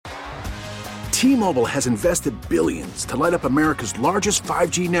T-Mobile has invested billions to light up America's largest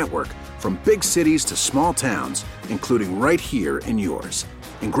 5G network, from big cities to small towns, including right here in yours.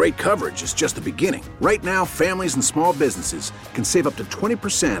 And great coverage is just the beginning. Right now, families and small businesses can save up to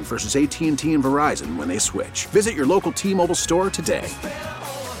 20% versus AT&T and Verizon when they switch. Visit your local T-Mobile store today.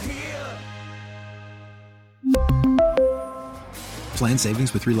 Plan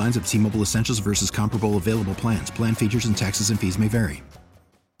savings with 3 lines of T-Mobile Essentials versus comparable available plans. Plan features and taxes and fees may vary.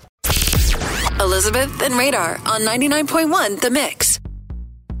 Elizabeth and Radar on 99.1 The Mix.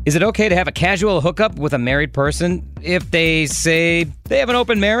 Is it okay to have a casual hookup with a married person if they say they have an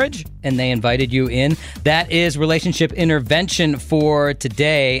open marriage and they invited you in? That is relationship intervention for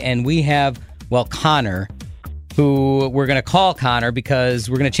today. And we have, Connor, who we're going to call Connor because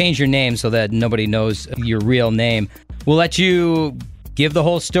we're going to change your name so that nobody knows your real name. We'll let you give the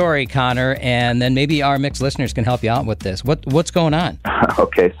whole story, Connor, and then maybe our mixed listeners can help you out with this. What's going on?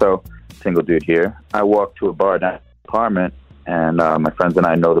 Okay, so single dude here. I walked to a bar down in the apartment, and my friends and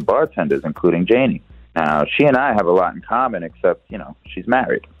I know the bartenders, including Janie. Now, she and I have a lot in common, except, she's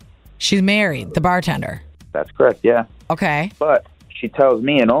married. She's married, the bartender? That's correct, yeah. Okay. But she tells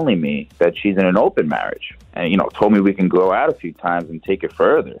me and only me that she's in an open marriage. And, told me we can go out a few times and take it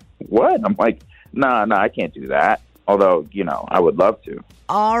further. What? I'm like, no, I can't do that. Although, I would love to.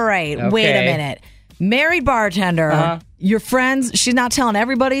 All right, Okay. Wait a minute. Married bartender, your friends, she's not telling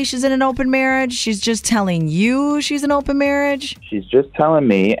everybody she's in an open marriage. She's just telling you she's in an open marriage? She's just telling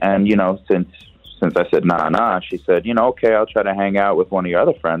me, and, since I said, nah, she said, okay, I'll try to hang out with one of your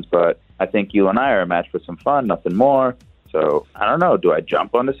other friends, but I think you and I are a match for some fun, nothing more. So, I don't know, do I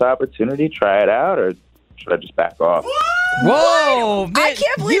jump on this opportunity, try it out, or should I just back off? Whoa! Man, I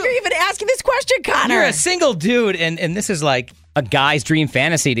can't believe you're even asking this question, Connor. You're a single dude, and this is like a guy's dream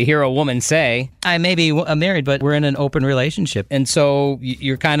fantasy to hear a woman say, I may be married, but we're in an open relationship. And so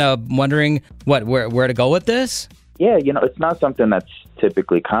you're kind of wondering where to go with this? Yeah, it's not something that's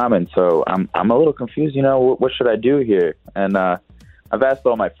typically common, so I'm a little confused, what should I do here? And I've asked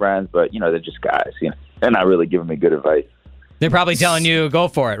all my friends, but, they're just guys, they're not really giving me good advice. They're probably telling you go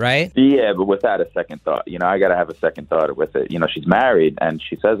for it, right? Yeah, but without a second thought. I got to have a second thought with it. She's married, and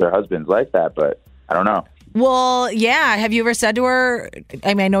she says her husband's like that, but I don't know. Well, yeah. Have you ever said to her,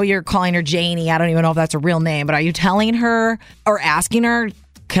 I know you're calling her Janie. I don't even know if that's a real name, but are you telling her or asking her,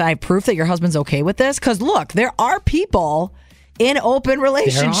 can I have proof that your husband's okay with this? Because, look, there are people in open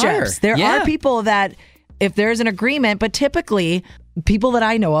relationships. There are people that, if there's an agreement, but typically people that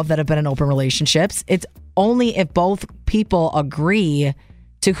I know of that have been in open relationships, it's only if both people agree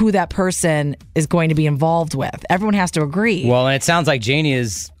to who that person is going to be involved with. Everyone has to agree. Well, and it sounds like Janie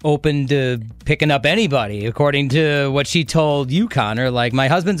is open to picking up anybody, according to what she told you, Connor. Like, my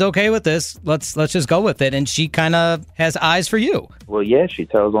husband's okay with this. Let's just go with it. And she kind of has eyes for you. Well, yeah, she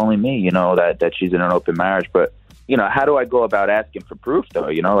tells only me, that she's in an open marriage. But, how do I go about asking for proof,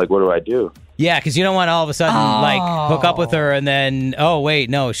 though? What do I do? Yeah, because you don't want to all of a sudden, hook up with her and then, wait,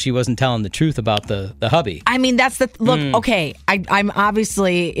 no, she wasn't telling the truth about the hubby. I mean, that's the... Look, okay, I'm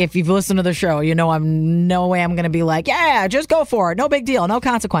obviously, if you've listened to the show, I'm no way I'm going to be like, yeah, just go for it. No big deal. No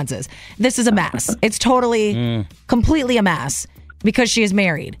consequences. This is a mess. It's totally, completely a mess because she is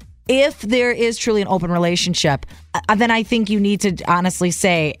married. If there is truly an open relationship, then I think you need to honestly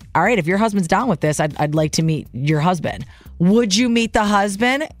say, all right, if your husband's down with this, I'd like to meet your husband. Would you meet the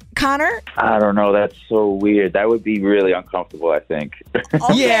husband, Connor? I don't know. That's so weird. That would be really uncomfortable, I think.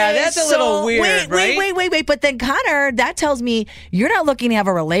 Okay, yeah, that's a little weird, right? Wait. But then, Connor, that tells me you're not looking to have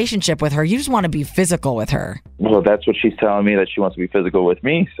a relationship with her. You just want to be physical with her. Well, that's what she's telling me, that she wants to be physical with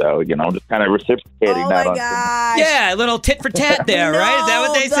me. So, I'm just kind of reciprocating that. Oh, my gosh. Yeah, a little tit for tat there, right? Is that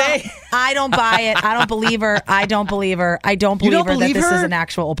what they say? I don't buy it. I don't believe her. I don't believe her that this is an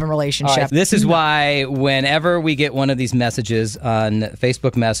actual open relationship. Right, this is why whenever we get one of these messages on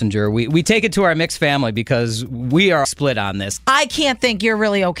Facebook Messenger, we take it to our mixed family because we are split on this. I can't think you're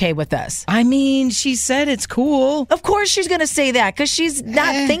really okay with this. I mean, she said it's cool. Of course she's going to say that because she's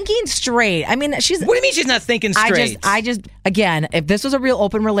not thinking straight. I mean, she's... What do you mean she's not thinking straight? I just, again, if this was a real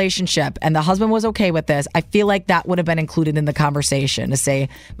open relationship and the husband was okay with this, I feel like that would have been included in the conversation to say,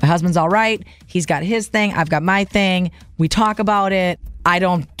 my husband's all right. He's got his thing. I've got my thing. We talk about it. I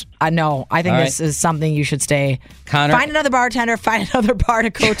think this is something you should stay. Connor, find another bartender. Find another bar to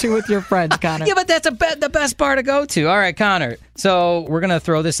go to with your friends, Connor. Yeah, but that's the best bar to go to. All right, Connor. So we're going to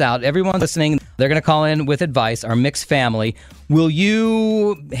throw this out. Everyone listening, they're going to call in with advice, our mixed family. Will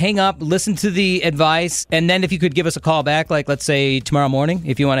you hang up, listen to the advice, and then if you could give us a call back, like let's say tomorrow morning,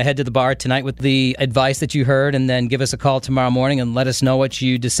 if you want to head to the bar tonight with the advice that you heard, and then give us a call tomorrow morning and let us know what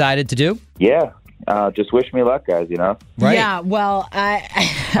you decided to do? Yeah. just wish me luck, guys, Right. Yeah, well, I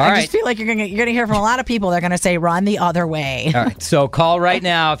right. just feel like you're gonna hear from a lot of people. They're gonna say run the other way. All right. So call right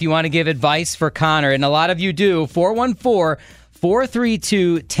now if you want to give advice for Connor, and a lot of you do.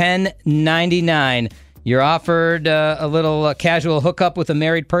 414-432-1099. You're offered a little casual hookup with a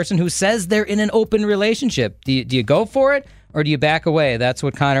married person who says they're in an open relationship. Do you go for it, or do you back away? That's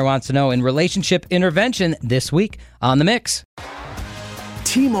what Connor wants to know in Relationship Intervention this week on The Mix.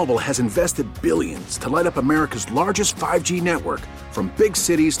 T-Mobile has invested billions to light up America's largest 5G network, from big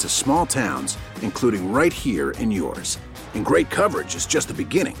cities to small towns, including right here in yours. And great coverage is just the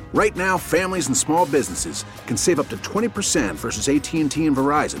beginning. Right now, families and small businesses can save up to 20% versus AT&T and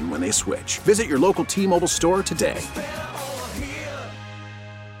Verizon when they switch. Visit your local T-Mobile store today.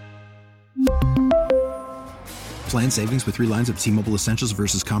 Plan savings with 3 lines of T-Mobile Essentials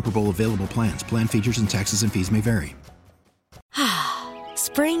versus comparable available plans. Plan features and taxes and fees may vary.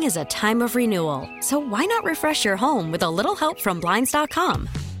 Spring is a time of renewal, so why not refresh your home with a little help from Blinds.com?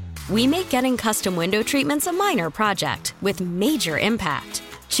 We make getting custom window treatments a minor project with major impact.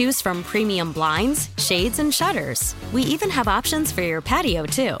 Choose from premium blinds, shades, and shutters. We even have options for your patio,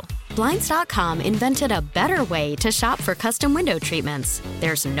 too. Blinds.com invented a better way to shop for custom window treatments.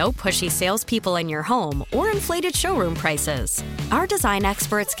 There's no pushy salespeople in your home or inflated showroom prices. Our design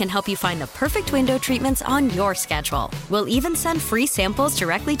experts can help you find the perfect window treatments on your schedule. We'll even send free samples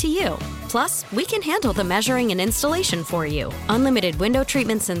directly to you. Plus, we can handle the measuring and installation for you. Unlimited window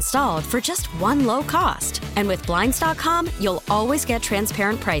treatments installed for just one low cost. And with Blinds.com, you'll always get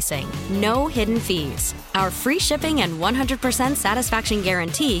transparent pricing. No hidden fees. Our free shipping and 100% satisfaction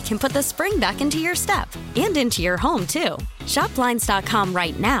guarantee can put the spring back into your step and into your home, too. Shop Blinds.com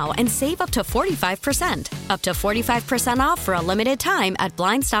right now and save up to 45%. Up to 45% off for a limited time at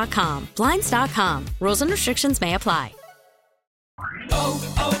Blinds.com. Blinds.com. Rules and restrictions may apply.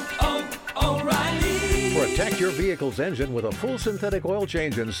 Protect your vehicle's engine with a full synthetic oil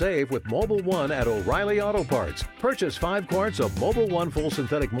change and save with Mobil 1 at O'Reilly Auto Parts. Purchase 5 quarts of Mobil 1 full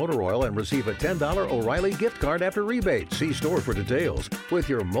synthetic motor oil and receive a $10 O'Reilly gift card after rebate. See store for details. With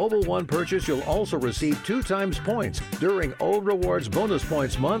your Mobil 1 purchase, you'll also receive 2 times points during Old Rewards Bonus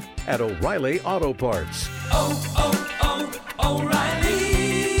Points Month at O'Reilly Auto Parts. O'Reilly.